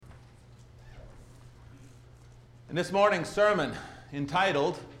In this morning's sermon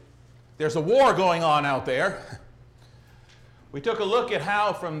entitled, "There's a War Going On Out There," we took a look at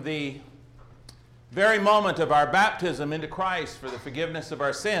how from the very moment of our baptism into Christ for the forgiveness of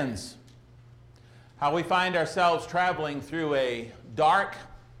our sins, how we find ourselves traveling through a dark,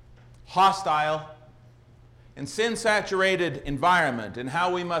 hostile, and sin-saturated environment, and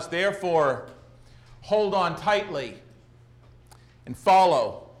how we must therefore hold on tightly and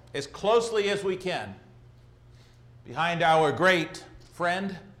follow as closely as we can behind our great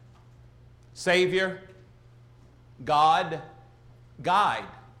friend, Savior, God, Guide,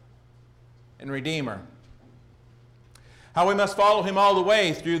 and Redeemer. How we must follow him all the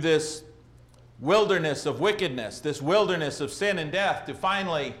way through this wilderness of wickedness, this wilderness of sin and death, to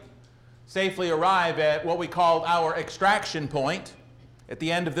finally safely arrive at what we call our extraction point at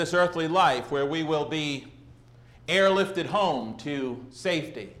the end of this earthly life, where we will be airlifted home to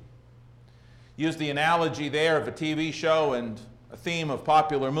safety. Use the analogy there of a TV show and a theme of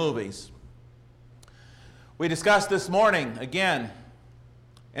popular movies. We discussed this morning again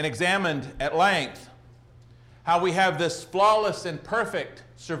and examined at length how we have this flawless and perfect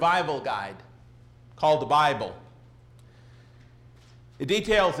survival guide called the Bible. It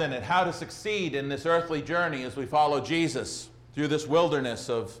details in it how to succeed in this earthly journey as we follow Jesus through this wilderness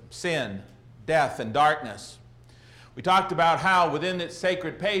of sin, death, and darkness. We talked about how within its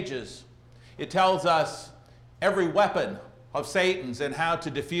sacred pages it tells us every weapon of Satan's and how to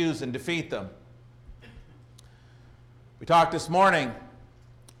defuse and defeat them. We talked this morning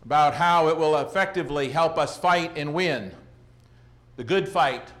about how it will effectively help us fight and win the good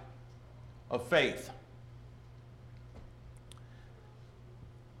fight of faith.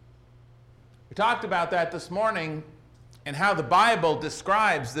 We talked about that this morning and how the Bible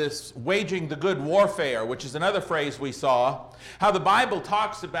describes this waging the good warfare, which is another phrase we saw. How the Bible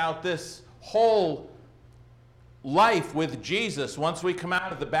talks about this whole life with Jesus once we come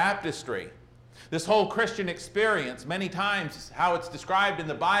out of the baptistry. This whole Christian experience, many times how it's described in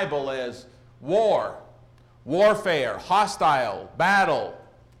the Bible as war, warfare, hostile, battle,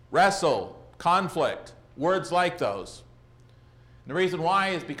 wrestle, conflict, words like those. And the reason why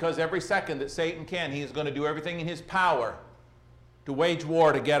is because every second that Satan can, he is going to do everything in his power to wage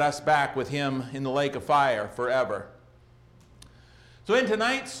war to get us back with him in the lake of fire forever. So in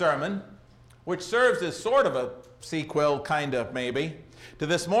tonight's sermon, which serves as sort of a sequel, kind of maybe, to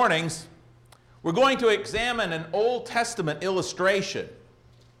this morning's, we're going to examine an Old Testament illustration.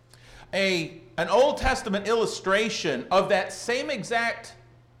 An Old Testament illustration of that same exact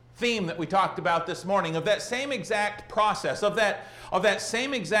theme that we talked about this morning, of that same exact process, of that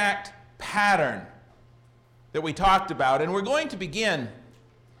same exact pattern that we talked about. And we're going to begin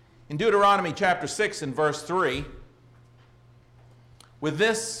in Deuteronomy chapter 6 and verse 3 with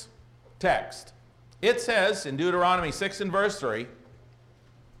this text. It says in Deuteronomy 6 and verse 3,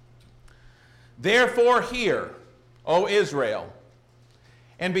 "Therefore hear, O Israel,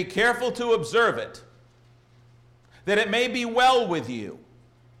 and be careful to observe it, that it may be well with you,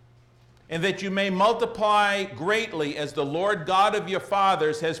 and that you may multiply greatly as the Lord God of your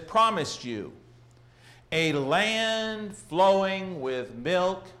fathers has promised you, a land flowing with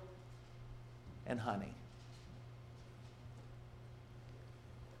milk and honey."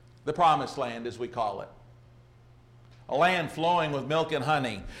 The promised land, as we call it. A land flowing with milk and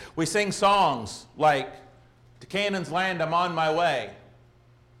honey. We sing songs like, "To Canaan's land I'm on my way."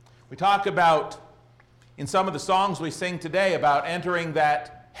 We talk about, in some of the songs we sing today, about entering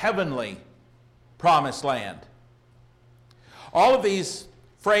that heavenly promised land. All of these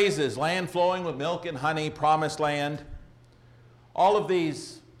phrases, land flowing with milk and honey, promised land, all of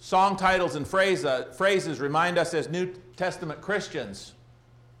these song titles and phrases remind us as New Testament Christians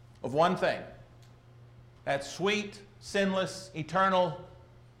of one thing: that sweet, sinless, eternal,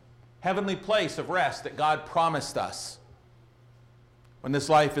 heavenly place of rest that God promised us when this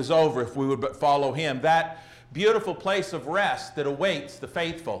life is over, if we would but follow him. That beautiful place of rest that awaits the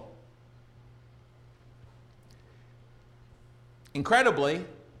faithful. Incredibly,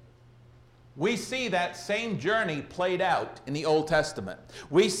 we see that same journey played out in the Old Testament.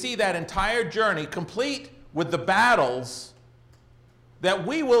 We see that entire journey complete with the battles that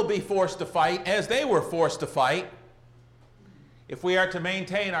we will be forced to fight as they were forced to fight if we are to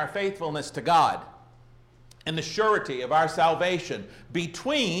maintain our faithfulness to God and the surety of our salvation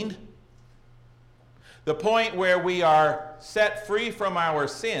between the point where we are set free from our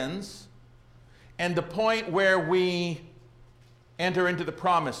sins and the point where we enter into the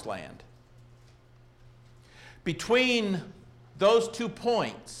promised land. Between those 2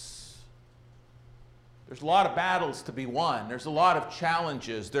 points, There's a lot of battles to be won. There's a lot of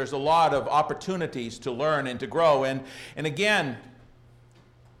challenges. There's a lot of opportunities to learn and to grow. And again,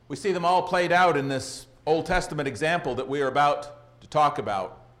 we see them all played out in this Old Testament example that we are about to talk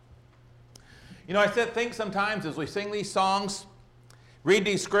about. You know, I think sometimes as we sing these songs, read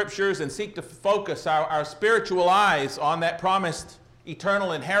these scriptures, and seek to focus our spiritual eyes on that promised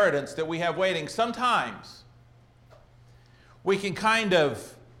eternal inheritance that we have waiting, sometimes we can kind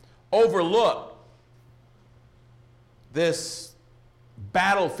of overlook this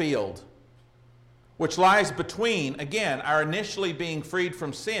battlefield which lies between, again, our initially being freed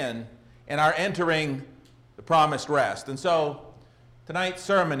from sin and our entering the promised rest. And so tonight's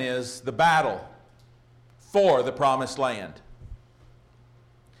sermon is the battle for the promised land.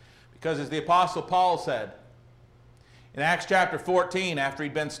 Because as the Apostle Paul said in Acts chapter 14, after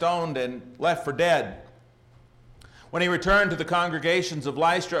he'd been stoned and left for dead, when he returned to the congregations of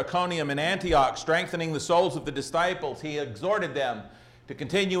Lystra, Iconium, and Antioch, strengthening the souls of the disciples, he exhorted them to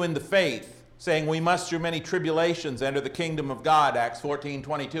continue in the faith, saying, we must through many tribulations enter the kingdom of God, Acts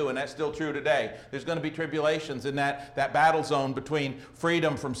 14:22, and that's still true today. There's going to be tribulations in that battle zone between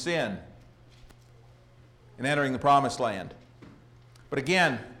freedom from sin and entering the promised land. But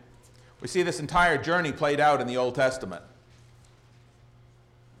again, we see this entire journey played out in the Old Testament.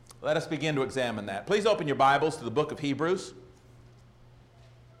 Let us begin to examine that. Please open your Bibles to the book of Hebrews.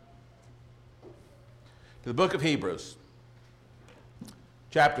 To the book of Hebrews,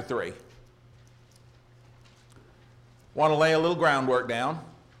 chapter 3. I want to lay a little groundwork down.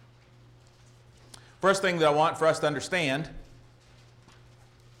 First thing that I want for us to understand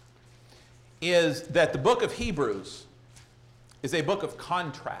is that the book of Hebrews is a book of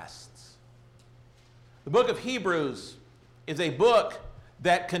contrasts. The book of Hebrews is a book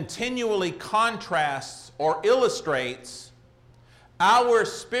that continually contrasts or illustrates our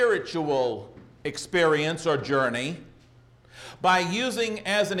spiritual experience or journey by using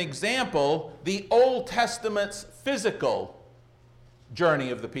as an example the Old Testament's physical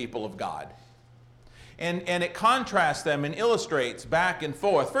journey of the people of God. And it contrasts them and illustrates back and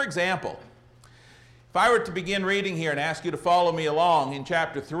forth. For example, if I were to begin reading here and ask you to follow me along in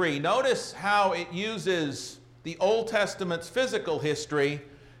chapter 3, notice how it uses the Old Testament's physical history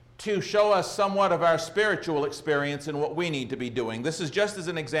to show us somewhat of our spiritual experience and what we need to be doing. This is just as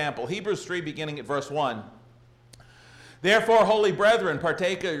an example. Hebrews 3, beginning at verse 1. Therefore, holy brethren,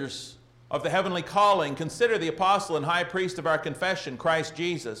 partakers of the heavenly calling, consider the apostle and high priest of our confession, Christ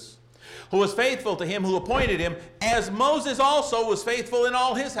Jesus, who was faithful to him who appointed him, as Moses also was faithful in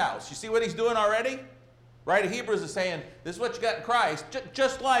all his house. You see what he's doing already? Right? Hebrews is saying, this is what you got in Christ,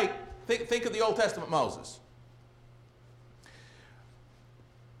 just like, think of the Old Testament Moses.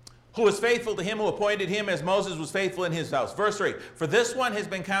 Who was faithful to him who appointed him, as Moses was faithful in his house. Verse 3, for this one has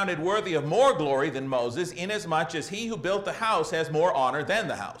been counted worthy of more glory than Moses, inasmuch as he who built the house has more honor than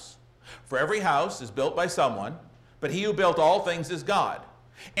the house. For every house is built by someone, but he who built all things is God.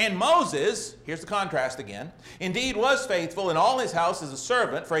 And Moses, here's the contrast again, indeed was faithful in all his house as a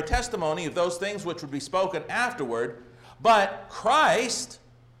servant for a testimony of those things which would be spoken afterward. But Christ,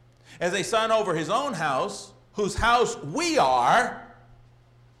 as a son over his own house, whose house we are,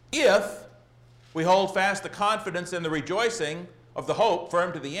 if we hold fast the confidence and the rejoicing of the hope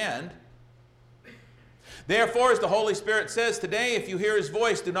firm to the end. Therefore, as the Holy Spirit says today, if you hear his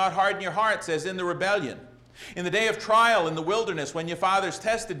voice, do not harden your hearts as in the rebellion. In the day of trial in the wilderness, when your fathers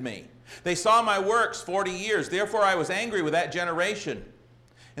tested me, they saw my works 40 years. Therefore I was angry with that generation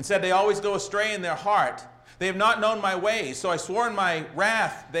and said, they always go astray in their heart. They have not known my ways. So I swore in my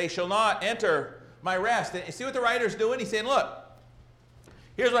wrath, they shall not enter my rest. And you see what the writer's doing? He's saying, look,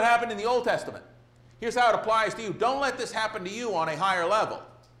 here's what happened in the Old Testament. Here's how it applies to you. Don't let this happen to you on a higher level.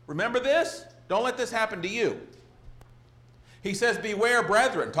 Remember this? Don't let this happen to you. He says, beware,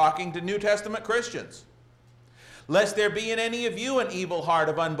 brethren, talking to New Testament Christians, lest there be in any of you an evil heart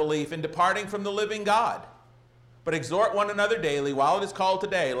of unbelief in departing from the living God. But exhort one another daily while it is called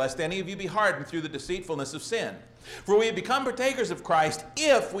today, lest any of you be hardened through the deceitfulness of sin. For we have become partakers of Christ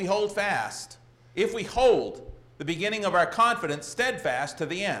if we hold fast, if we hold the beginning of our confidence steadfast to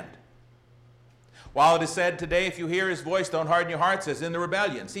the end. While it is said today, if you hear his voice, don't harden your hearts as in the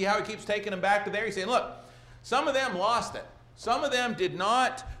rebellion. See how he keeps taking them back to there? He's saying, look, some of them lost it. Some of them did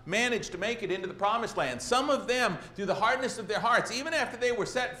not manage to make it into the promised land. Some of them, through the hardness of their hearts, even after they were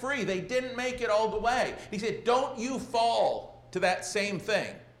set free, they didn't make it all the way. He said, don't you fall to that same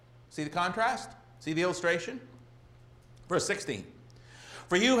thing. See the contrast? See the illustration? Verse 16.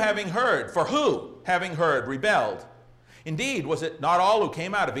 For you having heard, for who, having heard, rebelled? Indeed, was it not all who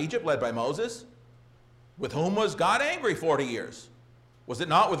came out of Egypt led by Moses? With whom was God angry 40 years? Was it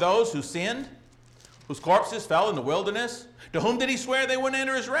not with those who sinned? whose corpses fell in the wilderness? To whom did he swear they wouldn't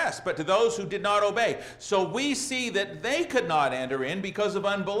enter his rest, but to those who did not obey? So we see that they could not enter in because of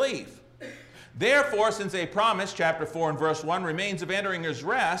unbelief. Therefore, since a promise, chapter 4 and verse 1, remains of entering his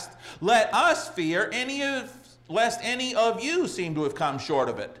rest, let us fear lest any of you seem to have come short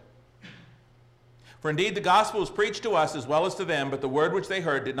of it. For indeed the gospel was preached to us as well as to them, but the word which they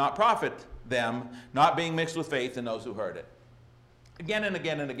heard did not profit them, not being mixed with faith in those who heard it. Again and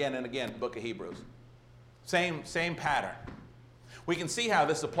again and again and again, the book of Hebrews. Same pattern. We can see how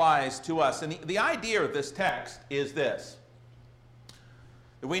this applies to us. And the idea of this text is this: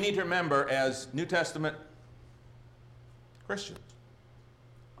 that we need to remember as New Testament Christians.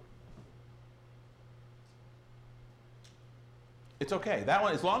 It's okay. That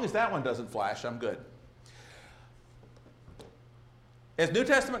one, as long as that one doesn't flash, I'm good. As New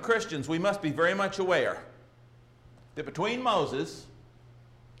Testament Christians, we must be very much aware that between Moses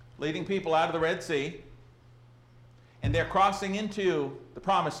leading people out of the Red Sea and their crossing into the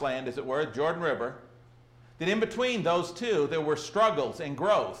Promised Land, as it were, the Jordan River, that in between those two there were struggles and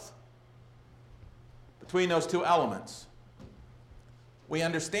growth between those two elements. We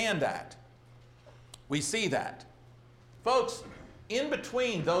understand that. We see that. Folks, in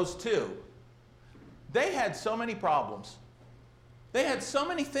between those two, they had so many problems. They had so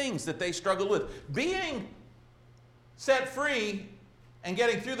many things that they struggled with. Being set free and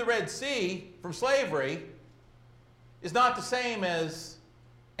getting through the Red Sea from slavery is not the same as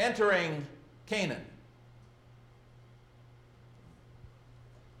entering Canaan.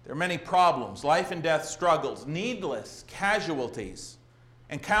 There are many problems, life and death struggles, needless casualties,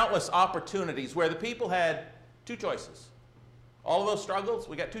 and countless opportunities where the people had two choices. All of those struggles,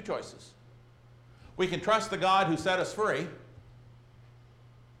 we got two choices. We can trust the God who set us free,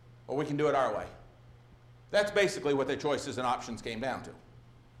 or we can do it our way. That's basically what their choices and options came down to.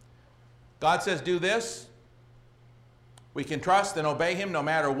 God says, do this. We can trust and obey him no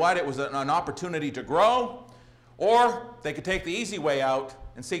matter what. It was an opportunity to grow. Or they could take the easy way out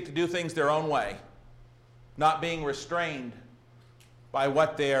and seek to do things their own way, not being restrained by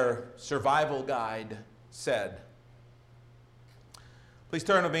what their survival guide said. Please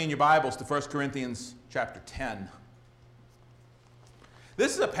turn with me in your Bibles to 1 Corinthians chapter 10.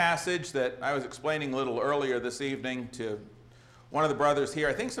 This is a passage that I was explaining a little earlier this evening to one of the brothers here.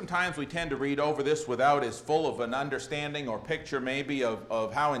 I think sometimes we tend to read over this without as full of an understanding or picture maybe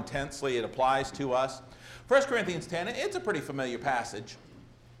of how intensely it applies to us. 1 Corinthians 10, it's a pretty familiar passage,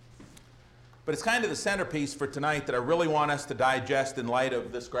 but it's kind of the centerpiece for tonight that I really want us to digest in light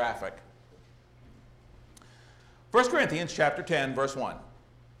of this graphic. 1 Corinthians chapter 10, verse 1.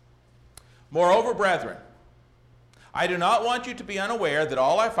 Moreover, brethren, I do not want you to be unaware that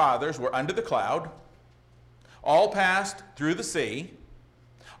all our fathers were under the cloud, all passed through the sea,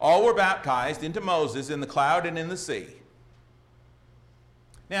 all were baptized into Moses in the cloud and in the sea.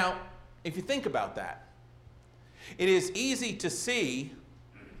 Now, if you think about that, it is easy to see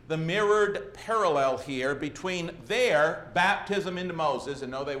the mirrored parallel here between their baptism into Moses, and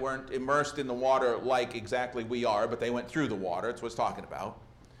no, they weren't immersed in the water like exactly we are, but they went through the water. That's what it's talking about.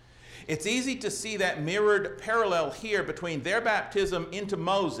 It's easy to see that mirrored parallel here between their baptism into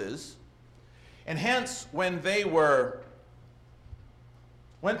Moses, and hence when they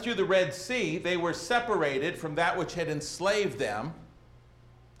went through the Red Sea, they were separated from that which had enslaved them.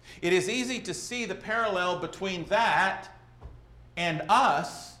 It is easy to see the parallel between that and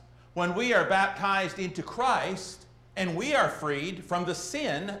us when we are baptized into Christ and we are freed from the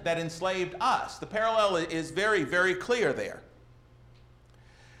sin that enslaved us. The parallel is very, very clear there.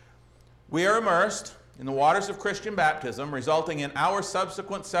 We are immersed in the waters of Christian baptism, resulting in our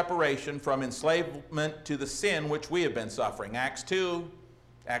subsequent separation from enslavement to the sin which we have been suffering. Acts 2,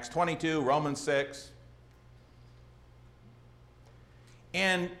 Acts 22, Romans 6.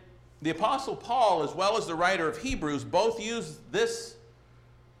 And the Apostle Paul, as well as the writer of Hebrews, both use this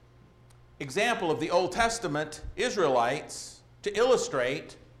example of the Old Testament Israelites to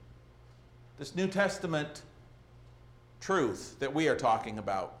illustrate this New Testament truth that we are talking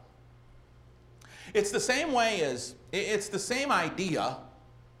about. It's the same way as, it's the same idea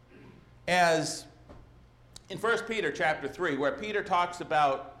as in 1 Peter chapter 3, where Peter talks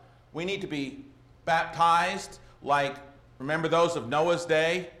about we need to be baptized like, remember those of Noah's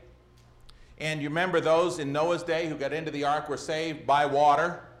day? And you remember those in Noah's day who got into the ark were saved by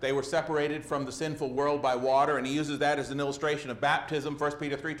water. They were separated from the sinful world by water, and he uses that as an illustration of baptism, 1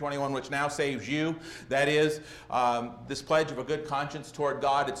 Peter 3:21, which now saves you. That is, this pledge of a good conscience toward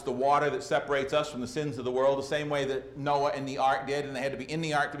God. It's the water that separates us from the sins of the world, the same way that Noah and the ark did, and they had to be in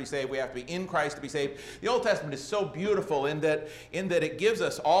the ark to be saved. We have to be in Christ to be saved. The Old Testament is so beautiful in that it gives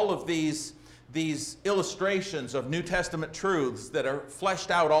us all of these these illustrations of New Testament truths that are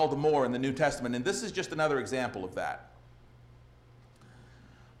fleshed out all the more in the New Testament, and this is just another example of that.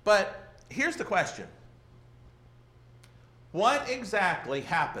 But here's the question. What exactly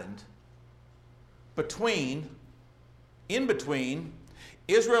happened in between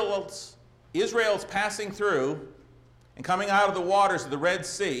Israel's passing through and coming out of the waters of the Red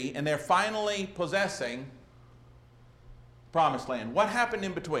Sea, and they're finally possessing Promised Land? What happened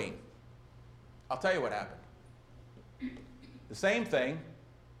in between? I'll tell you what happened. The same thing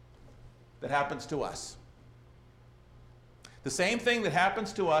that happens to us. The same thing that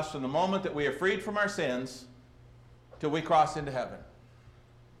happens to us from the moment that we are freed from our sins till we cross into heaven.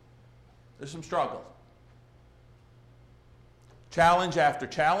 There's some struggle. Challenge after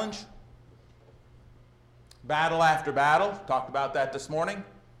challenge. Battle after battle. Talked about that this morning.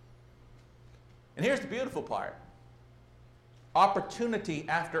 And here's the beautiful part. Opportunity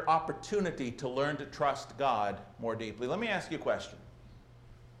after opportunity to learn to trust God more deeply. Let me ask you a question.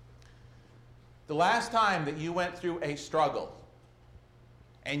 The last time that you went through a struggle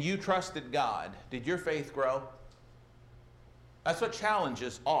and you trusted God, did your faith grow? That's what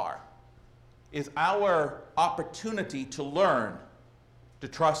challenges are, is our opportunity to learn to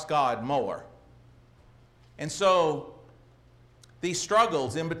trust God more. And so these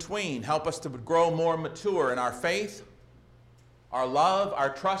struggles in between help us to grow more mature in our faith, our love,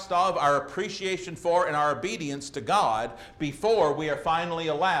 our trust of, our appreciation for, and our obedience to God before we are finally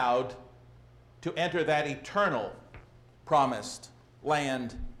allowed to enter that eternal promised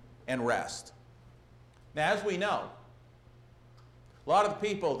land and rest. Now, as we know, a lot of the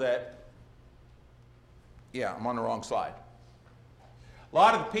people that, I'm on the wrong slide. A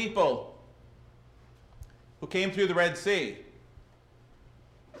lot of the people who came through the Red Sea,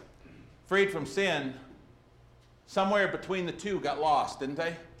 freed from sin, somewhere between the two got lost, didn't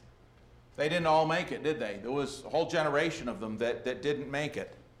they? They didn't all make it, did they? There was a whole generation of them that didn't make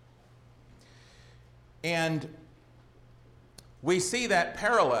it. And we see that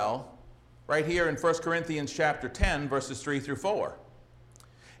parallel right here in 1 Corinthians chapter 10, verses 3 through 4.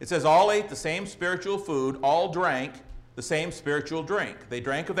 It says, all ate the same spiritual food, all drank the same spiritual drink. They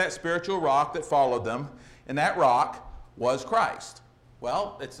drank of that spiritual rock that followed them, and that rock was Christ.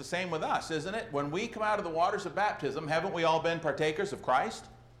 Well, it's the same with us, isn't it? When we come out of the waters of baptism, haven't we all been partakers of Christ?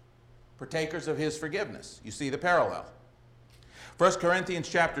 Partakers of his forgiveness. You see the parallel. 1 Corinthians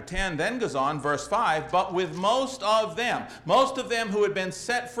chapter 10 then goes on, verse 5, but with most of them who had been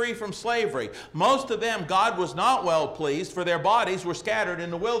set free from slavery, most of them God was not well pleased, for their bodies were scattered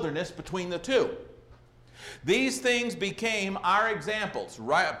in the wilderness between the two. These things became our examples.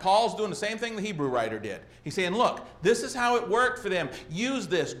 Right? Paul's doing the same thing the Hebrew writer did. He's saying, look, this is how it worked for them. Use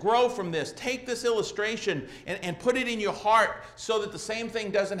this, grow from this, take this illustration and put it in your heart so that the same thing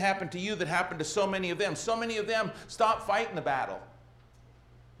doesn't happen to you that happened to so many of them. So many of them stopped fighting the battle.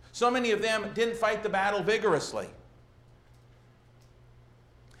 So many of them didn't fight the battle vigorously.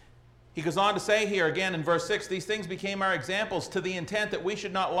 He goes on to say here again in verse 6, these things became our examples to the intent that we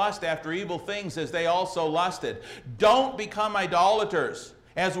should not lust after evil things as they also lusted. Don't become idolaters,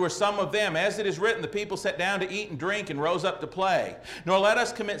 as were some of them. As it is written, the people sat down to eat and drink and rose up to play. Nor let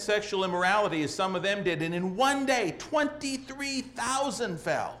us commit sexual immorality as some of them did. And in one day, 23,000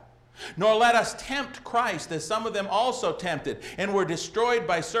 fell. Nor let us tempt Christ, as some of them also tempted, and were destroyed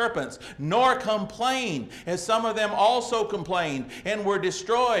by serpents. Nor complain, as some of them also complained, and were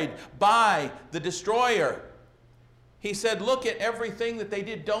destroyed by the destroyer. He said, look at everything that they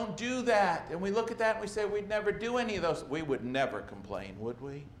did. Don't do that. And we look at that and we say, we'd never do any of those. We would never complain, would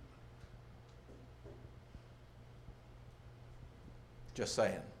we? Just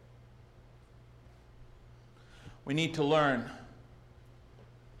saying. We need to learn.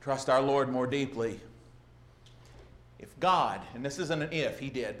 Trust our Lord more deeply. If God, and this isn't an if,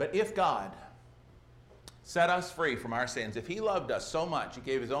 he did, but if God set us free from our sins, if he loved us so much, he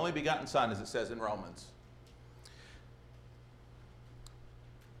gave his only begotten Son, as it says in Romans.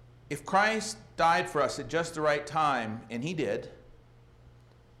 If Christ died for us at just the right time, and he did,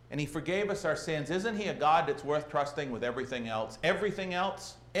 and he forgave us our sins, isn't he a God that's worth trusting with everything else? Everything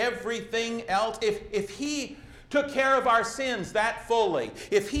else? Everything else? If he took care of our sins that fully,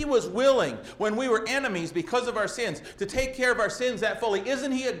 if he was willing, when we were enemies because of our sins, to take care of our sins that fully,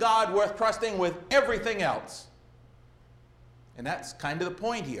 isn't he a God worth trusting with everything else? And that's kind of the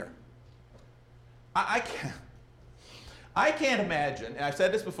point here. I can't imagine, and I've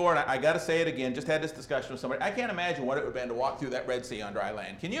said this before, and I got to say it again, just had this discussion with somebody, I can't imagine what it would have been to walk through that Red Sea on dry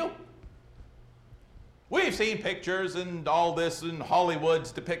land. Can you? We've seen pictures and all this in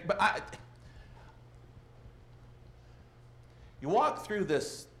Hollywood's depict, but you walk through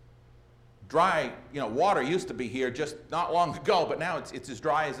this dry, water used to be here just not long ago, but now it's as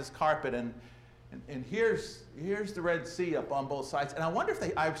dry as this carpet. And here's the Red Sea up on both sides. And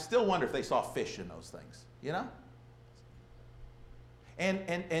I still wonder if they saw fish in those things,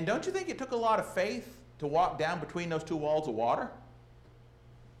 And don't you think it took a lot of faith to walk down between those two walls of water?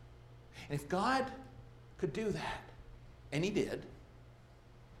 And if God could do that, and he did,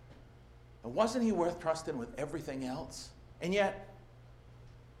 and wasn't he worth trusting with everything else? And yet,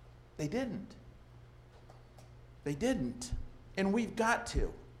 they didn't. They didn't. And we've got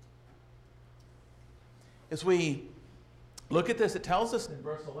to. As we look at this, it tells us in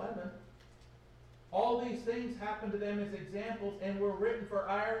verse 11, all these things happened to them as examples and were written for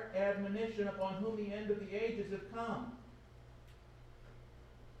our admonition, upon whom the end of the ages have come.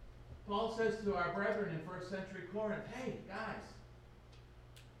 Paul says to our brethren in first century Corinth, hey, guys,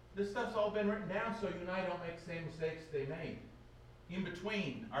 this stuff's all been written down so you and I don't make the same mistakes they made. In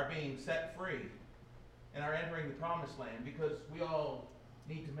between our being set free and our entering the promised land, because we all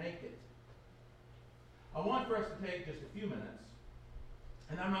need to make it. I want for us to take just a few minutes,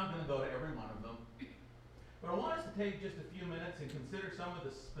 and I'm not going to go to every one of them, but I want us to take just a few minutes and consider some of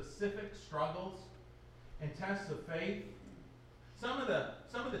the specific struggles and tests of faith, some of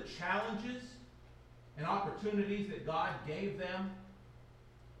the challenges and opportunities that God gave them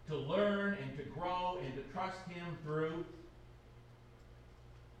to learn and to grow and to trust him through,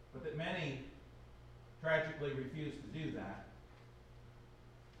 but that many tragically refuse to do that.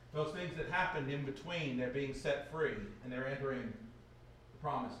 Those things that happened in between their being set free and their entering the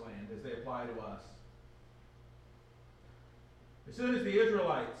promised land as they apply to us. As soon as the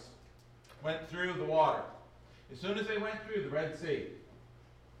Israelites went through the water, as soon as they went through the Red Sea,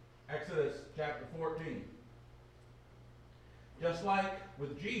 Exodus chapter 14, just like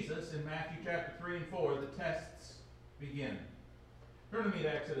with Jesus in Matthew chapter 3 and 4, the tests begin. Turn to me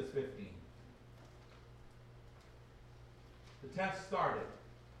to Exodus 15. The test started,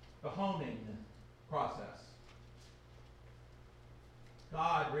 the honing process.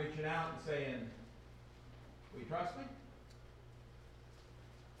 God reaching out and saying, will you trust me?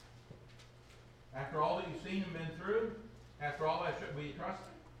 After all that you've seen and been through, after all that, will you trust me?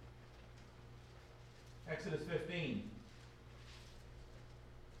 Exodus 15.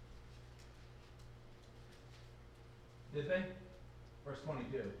 Did they? Verse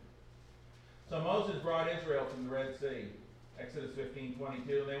 22. So Moses brought Israel from the Red Sea. Exodus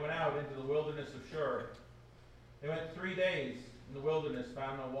 15:22. And they went out into the wilderness of Shur. They went 3 days in the wilderness,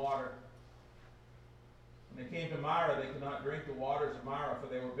 found no water. When they came to Marah, they could not drink the waters of Marah, for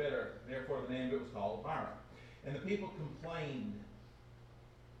they were bitter. Therefore the name of it was called Marah. And the people complained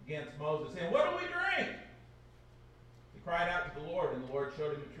against Moses, saying, what do we drink? He cried out to the Lord, and the Lord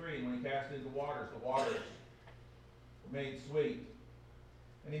showed him a tree. And when he cast it into the waters were made sweet.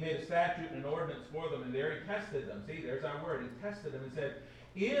 And he made a statute and an ordinance for them, and there he tested them. See, there's our word. He tested them and said,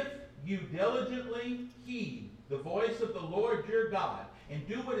 if you diligently heed the voice of the Lord your God, and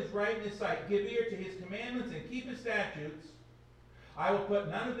do what is right in his sight, give ear to his commandments, and keep his statutes, I will put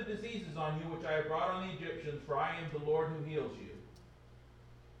none of the diseases on you which I have brought on the Egyptians, for I am the Lord who heals you.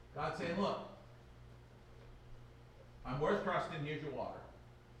 God's saying, look, I'm worth trusting, here's your water.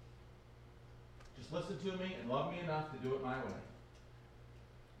 Just listen to me and love me enough to do it my way.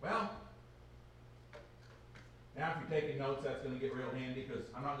 Well, now if you're taking notes, that's going to get real handy, because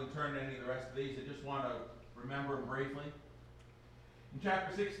I'm not going to turn to any of the rest of these. I just want to remember them briefly. In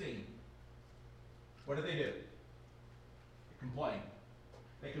chapter 16, what did they do? They complained.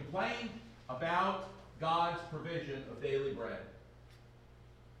 They complained about God's provision of daily bread.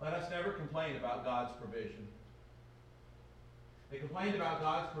 Let us never complain about God's provision. They complained about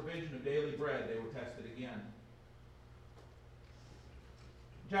God's provision of daily bread. They were tested again.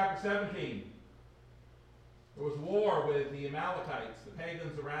 Chapter 17, there was war with the Amalekites, the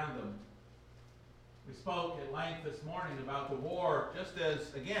pagans around them. We spoke at length this morning about the war, just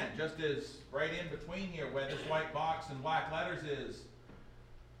as right in between here where this white box in black letters is.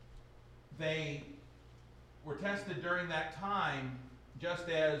 They were tested during that time, just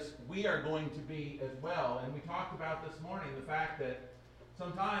as we are going to be as well. And we talked about this morning the fact that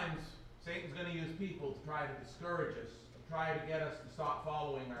sometimes Satan's going to use people to try to discourage us, try to get us to stop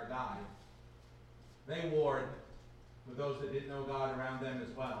following our God. They warred with those that didn't know God around them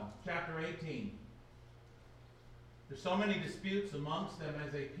as well. Chapter 18. There's so many disputes amongst them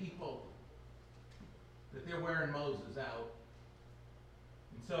as a people that they're wearing Moses out.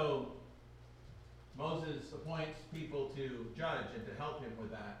 And so Moses appoints people to judge and to help him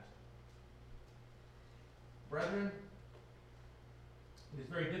with that. Brethren, it is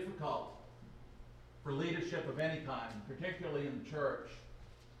very difficult for leadership of any kind, particularly in the church,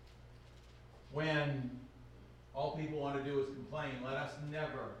 when all people want to do is complain. Let us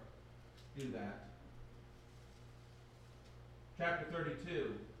never do that. Chapter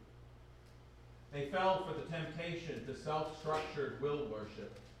 32. They fell for the temptation to self-structured will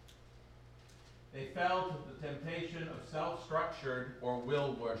worship. They fell to the temptation of self-structured or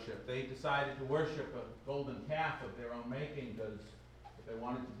will worship. They decided to worship a golden calf of their own making because what they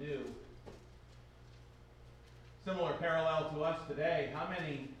wanted to do. Similar parallel to us today. How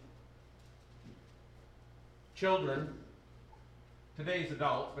many children, today's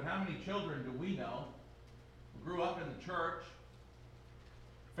adults, but how many children do we know who grew up in the church,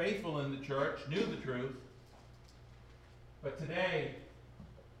 faithful in the church, knew the truth, but today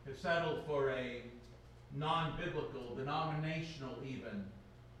have settled for a non-biblical, denominational even,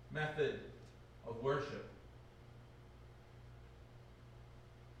 method of worship?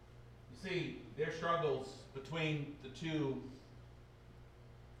 You see, their struggles between the two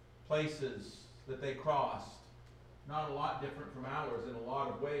places that they crossed, not a lot different from ours in a lot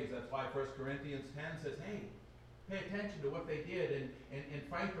of ways. That's why 1 Corinthians 10 says, hey, pay attention to what they did and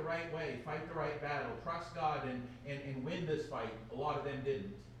fight the right way, fight the right battle, trust God and win this fight. A lot of them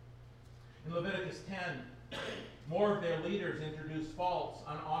didn't. In Leviticus 10, more of their leaders introduced false,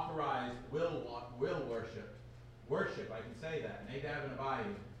 unauthorized will worship. Worship, I can say that. Nadab and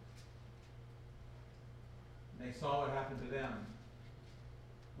Abihu. And they saw what happened to them.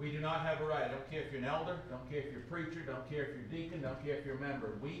 We do not have a right. I don't care if you're an elder, don't care if you're a preacher, don't care if you're a deacon, don't care if you're a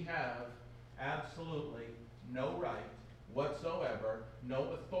member. We have absolutely no right whatsoever,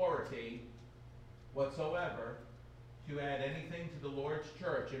 no authority whatsoever to add anything to the Lord's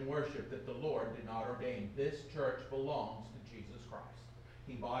church in worship that the Lord did not ordain. This church belongs to Jesus Christ.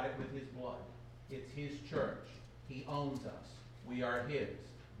 He bought it with his blood. It's his church. He owns us. We are his.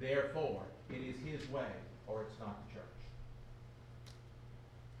 Therefore, it is his way or it's not the church.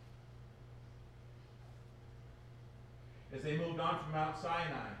 As they moved on from Mount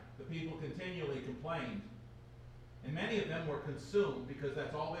Sinai, the people continually complained. And many of them were consumed because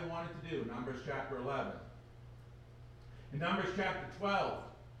that's all they wanted to do. Numbers chapter 11. In Numbers chapter 12,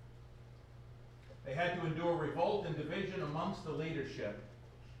 they had to endure revolt and division amongst the leadership.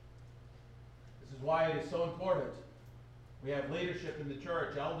 This is why it is so important. We have leadership in the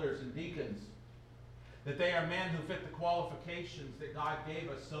church, elders and deacons, that they are men who fit the qualifications that God gave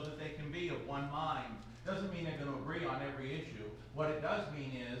us so that they can be of one mind. Doesn't mean they're going to agree on every issue. What it does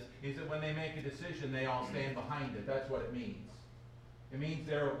mean is that when they make a decision, they all stand behind it. That's what it means. It means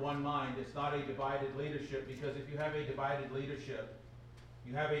they're of one mind. It's not a divided leadership, because if you have a divided leadership,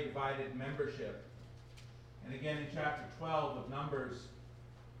 you have a divided membership. And again, in chapter 12 of Numbers,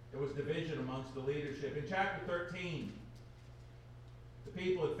 there was division amongst the leadership. In chapter 13, the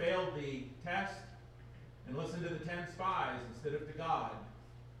people had failed the test and listened to the 10 spies instead of to God,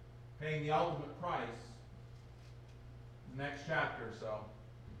 paying the ultimate price. The next chapter or so.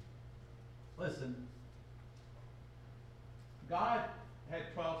 Listen, God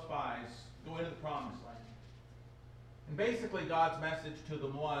had 12 spies go into the promised land. And basically God's message to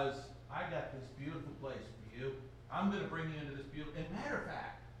them was, I got this beautiful place for you. I'm going to bring you into this beautiful... As a matter of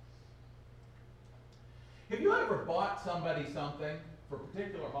fact, have you ever bought somebody something for a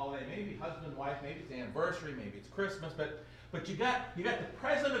particular holiday? Maybe husband, wife, maybe it's anniversary, maybe it's Christmas, but you got the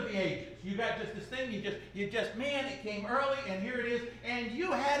present of the ages. You got just this thing, you just, man, it came early, and here it is, and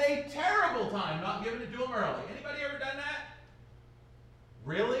you had a terrible time not giving it to them early. Anybody ever done that?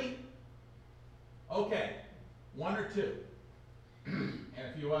 Really? Okay, one or two. And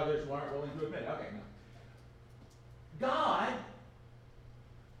a few others who aren't willing to admit it. Okay, no. God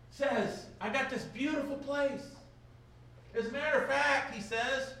says, I got this beautiful place. As a matter of fact, he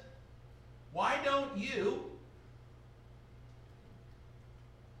says, why don't you...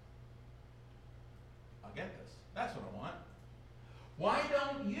 I'll get this. That's what I want. Why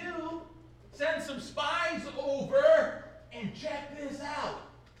don't you send some spies over and check this out?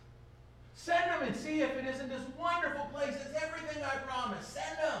 Send them and see if it isn't this wonderful place. It's everything I promised.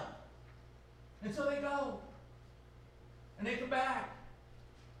 Send them. And so they go. And they come back.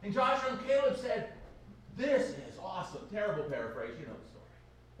 And Joshua and Caleb said, this is awesome. Terrible paraphrase. You know the story.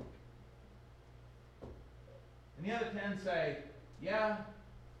 And the other 10 say, yeah,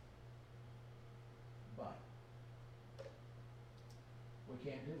 but we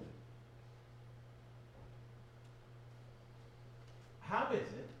can't do it. How is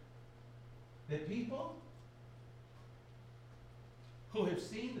it that people who have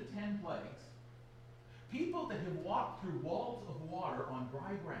seen the 10 plagues, people that have walked through walls of water on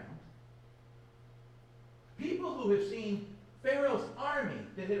dry ground, people who have seen Pharaoh's army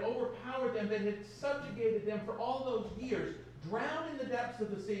that had overpowered them, that had subjugated them for all those years, drowned in the depths of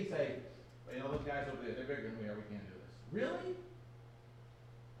the sea, say, those guys over there, they're bigger than we are, we can't do this. Really?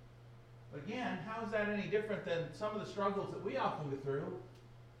 But again, how is that any different than some of the struggles that we often go through?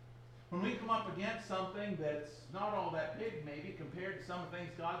 When we come up against something that's not all that big, maybe, compared to some of the things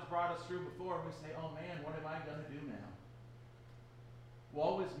God's brought us through before, and we say, oh man, what am I going to do now?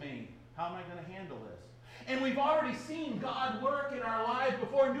 Woe is me. How am I going to handle this? And we've already seen God work in our lives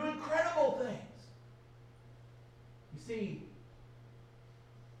before and do incredible things. You see,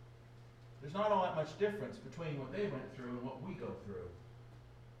 there's not all that much difference between what they went through and what we go through.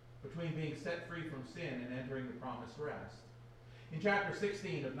 Between being set free from sin and entering the promised rest. In chapter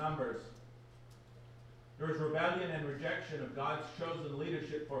 16 of Numbers, there was rebellion and rejection of God's chosen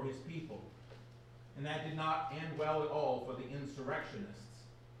leadership for his people. And that did not end well at all for the insurrectionists.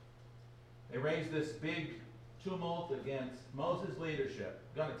 They raised this big tumult against Moses' leadership.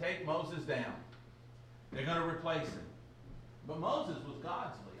 Going to take Moses down. They're going to replace him. But Moses was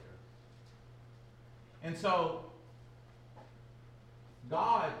God's leader. And so,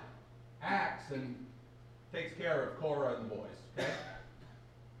 God acts and takes care of Korah and the boys. Okay?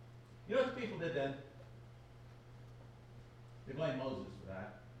 You know what the people did then? They blamed Moses for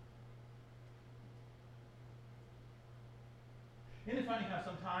that. Isn't it funny how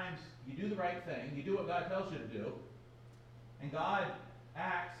sometimes you do the right thing, you do what God tells you to do, and God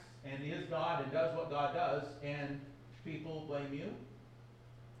acts and is God and does what God does, and people blame you?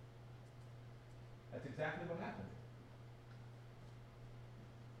 That's exactly what happened.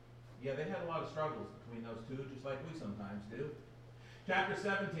 Yeah, they had a lot of struggles between those two, just like we sometimes do. Chapter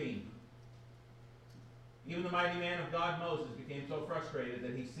 17. Even the mighty man of God, Moses, became so frustrated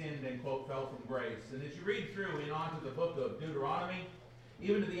that he sinned and, quote, fell from grace. And as you read through and onto the book of Deuteronomy,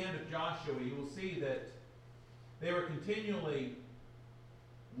 even to the end of Joshua, you will see that they were continually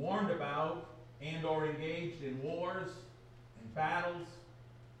warned about and or engaged in wars and battles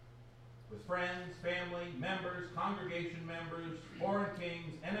with friends, family, members, congregation members, foreign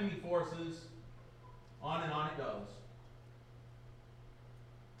kings, enemy forces, on and on it goes.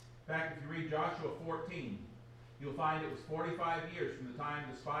 In fact, if you read Joshua 14, you'll find it was 45 years from the time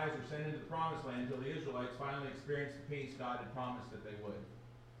the spies were sent into the promised land until the Israelites finally experienced the peace God had promised that they would.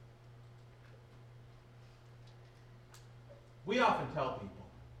 We often tell people,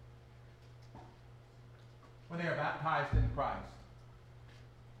 when they are baptized in Christ,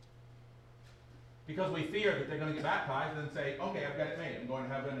 because we fear that they're going to get baptized and say, okay, I've got it made, I'm going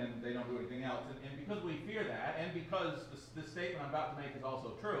to heaven, and they don't do anything else. And because we fear that, and because this statement I'm about to make is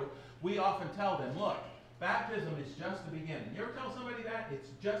also true, we often tell them, look, baptism is just the beginning. You ever tell somebody that? It's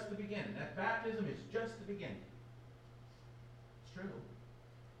just the beginning. That baptism is just the beginning. It's true.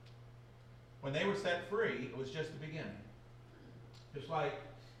 When they were set free, it was just the beginning. Just like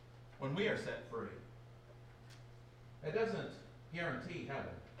when we are set free. That doesn't guarantee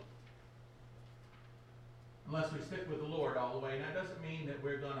heaven. Unless we stick with the Lord all the way. And that doesn't mean that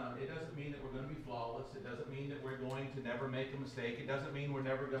we're gonna be flawless. It doesn't mean that we're going to never make a mistake. It doesn't mean we're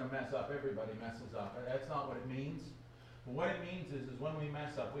never gonna mess up. Everybody messes up. That's not what it means. But what it means is when we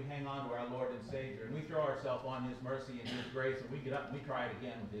mess up, we hang on to our Lord and Savior, and we throw ourselves on His mercy and His grace, and we get up and we try it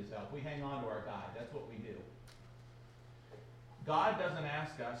again with His help. We hang on to our God. That's what we do. God doesn't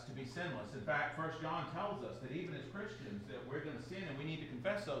ask us to be sinless. In fact, 1 John tells us that even as Christians that we're going to sin and we need to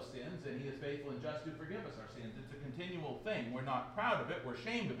confess those sins, and He is faithful and just to forgive us our sins. It's a continual thing. We're not proud of it. We're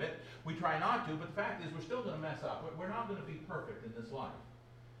ashamed of it. We try not to, but the fact is we're still going to mess up. We're not going to be perfect in this life.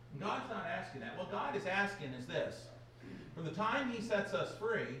 And God's not asking that. What God is asking is this. From the time He sets us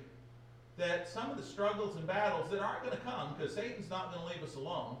free, that some of the struggles and battles that aren't going to come, because Satan's not going to leave us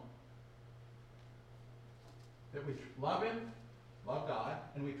alone, that we love Him, love God,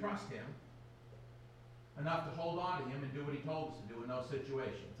 and we trust Him enough to hold on to Him and do what He told us to do in those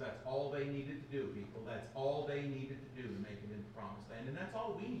situations. That's all they needed to do, people. That's all they needed to do to make it into the promised land, and that's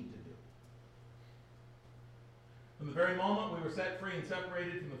all we need to do. From the very moment we were set free and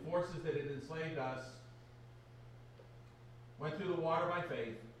separated from the forces that had enslaved us, went through the water by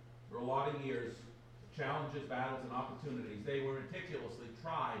faith for a lot of years, challenges, battles, and opportunities. They were meticulously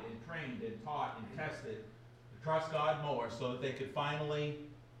tried and trained and taught and tested trust God more so that they could finally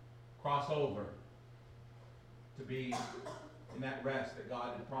cross over to be in that rest that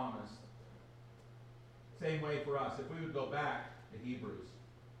God had promised. Same way for us. If we would go back to Hebrews,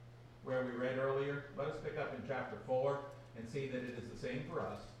 where we read earlier, let us pick up in chapter 4 and see that it is the same for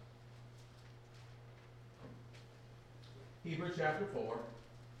us. Hebrews chapter 4,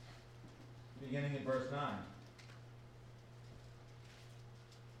 beginning in verse 9.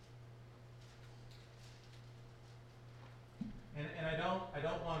 And I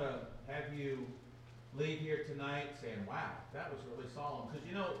don't want to have you leave here tonight saying, wow, that was really solemn. Because,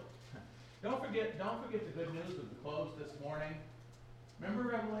 you know, Don't forget the good news of the close this morning. Remember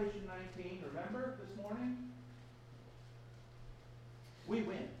Revelation 19? Remember this morning? We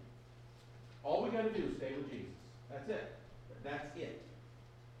win. All we got to do is stay with Jesus. That's it. That's it.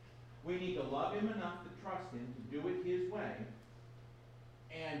 We need to love him enough to trust him, to do it his way,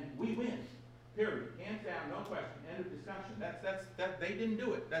 and we win. Period. Hands down, no question. End of discussion. They didn't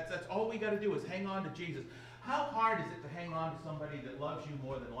do it. That's all we got to do is hang on to Jesus. How hard is it to hang on to somebody that loves you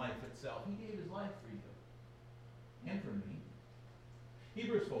more than life itself? He gave his life for you and for me.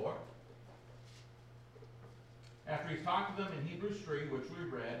 Hebrews 4. After he's talked to them in Hebrews 3, which we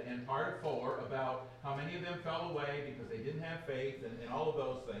read, and part of 4, about how many of them fell away because they didn't have faith and all of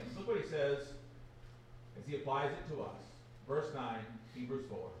those things, look what he says as he applies it to us. Verse 9, Hebrews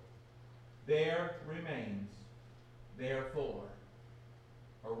 4. There remains, therefore,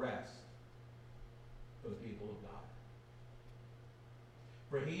 a rest for the people of God.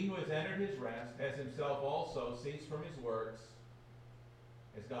 For he who has entered his rest has himself also ceased from his works,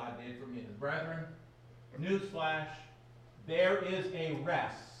 as God did from his. Brethren, newsflash, there is a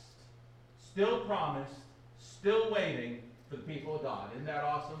rest still promised, still waiting for the people of God. Isn't that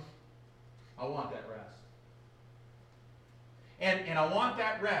awesome? I want that rest. And I want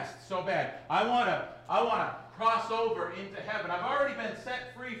that rest so bad. I want to cross over into heaven. I've already been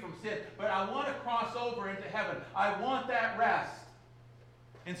set free from sin, but I want to cross over into heaven. I want that rest.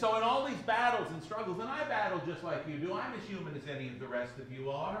 And so in all these battles and struggles, and I battle just like you do, I'm as human as any of the rest of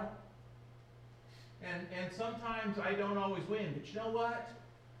you are. And sometimes I don't always win, but you know what?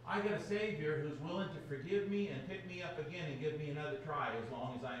 I got a Savior who's willing to forgive me and pick me up again and give me another try as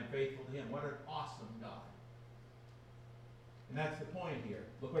long as I am faithful to him. What an awesome God. And that's the point here.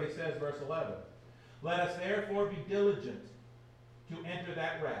 Look what he says, verse 11. Let us therefore be diligent to enter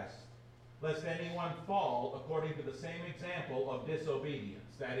that rest, lest anyone fall according to the same example of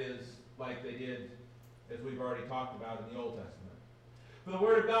disobedience. That is, like they did, as we've already talked about in the Old Testament. For the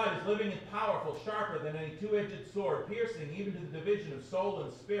word of God is living and powerful, sharper than any two-edged sword, piercing even to the division of soul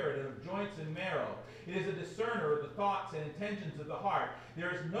and spirit and of joints and marrow. It is a discerner of the thoughts and intentions of the heart.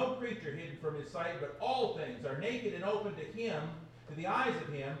 There is no creature hidden from his sight, but all things are naked and open to him, to the eyes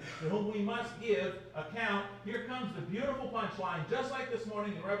of him, to whom we must give account. Here comes the beautiful punchline, just like this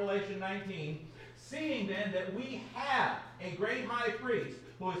morning in Revelation 19. Seeing then that we have a great high priest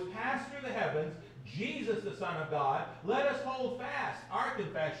who has passed through the heavens, Jesus, the Son of God, let us hold fast our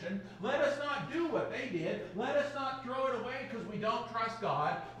confession. Let us not do what they did. Let us not throw it away because we don't trust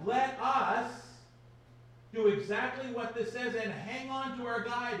God. Let us do exactly what this says and hang on to our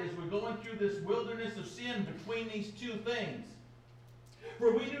guide as we're going through this wilderness of sin between these two things.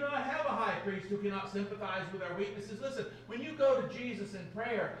 For we do not have a high priest who cannot sympathize with our weaknesses. Listen, when you go to Jesus in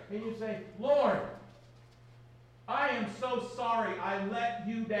prayer and you say, Lord, I am so sorry I let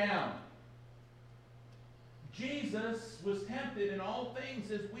you down. Jesus was tempted in all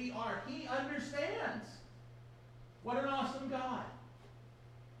things as we are. He understands. What an awesome God.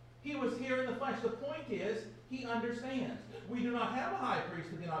 He was here in the flesh. The point is, he understands. We do not have a high priest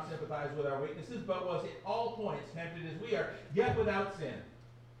who cannot sympathize with our weaknesses, but was at all points tempted as we are, yet without sin.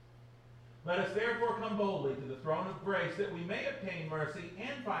 Let us therefore come boldly to the throne of grace, that we may obtain mercy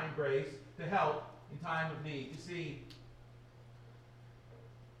and find grace to help in time of need. You see,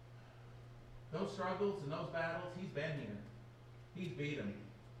 those struggles and those battles, he's been here. He's beat them.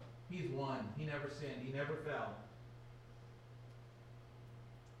 He's won. He never sinned. He never fell.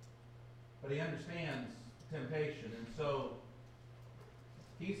 But he understands temptation, and so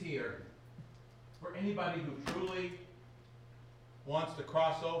he's here. For anybody who truly wants to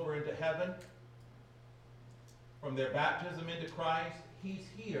cross over into heaven from their baptism into Christ, he's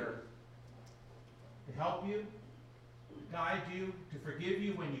here to help you, to guide you, to forgive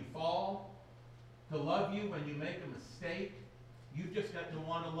you when you fall, to love you when you make a mistake. You've just got to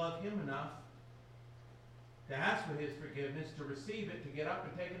want to love him enough to ask for his forgiveness, to receive it, to get up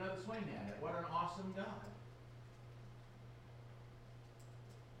and take another swing at it. What an awesome God.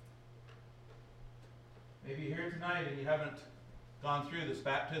 Maybe you're here tonight and you haven't gone through this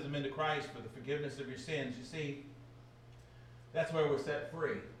baptism into Christ for the forgiveness of your sins. You see, that's where we're set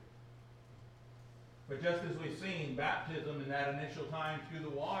free. But just as we've seen, baptism in that initial time through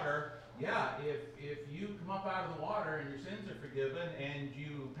the water, yeah, if you come up out of the water and your sins are forgiven and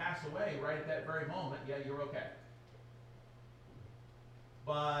you pass away right at that very moment, yeah, you're okay.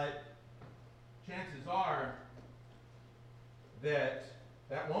 But chances are that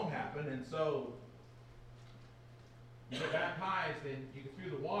that won't happen, and so you get baptized and you get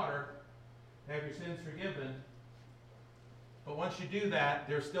through the water, have your sins forgiven. But once you do that,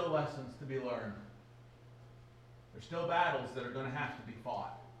 there's still lessons to be learned. There's still battles that are going to have to be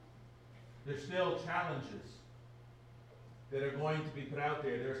fought. There's still challenges that are going to be put out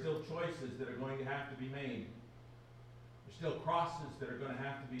there. There are still choices that are going to have to be made. There's still crosses that are going to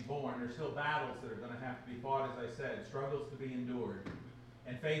have to be borne. There's still battles that are going to have to be fought, as I said, struggles to be endured,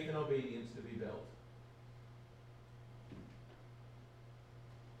 and faith and obedience to be built.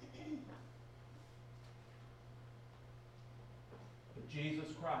 But Jesus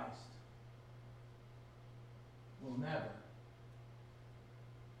Christ will never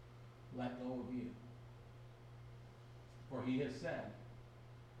let go of you. For he has said,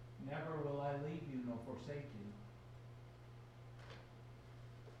 never will I leave you nor forsake you.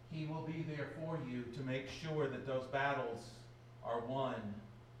 He will be there for you to make sure that those battles are won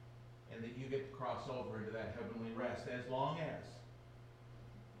and that you get to cross over into that heavenly rest as long as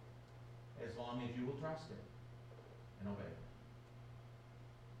you will trust him and obey him.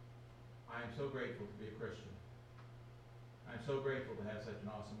 I am so grateful to be a Christian. I'm so grateful to have such an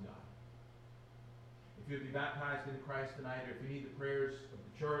awesome God. If you'd be baptized into Christ tonight, or if you need the prayers of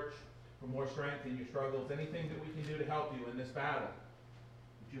the church for more strength in your struggles, anything that we can do to help you in this battle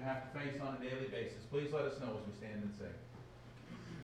that you have to face on a daily basis, please let us know as we stand and sing.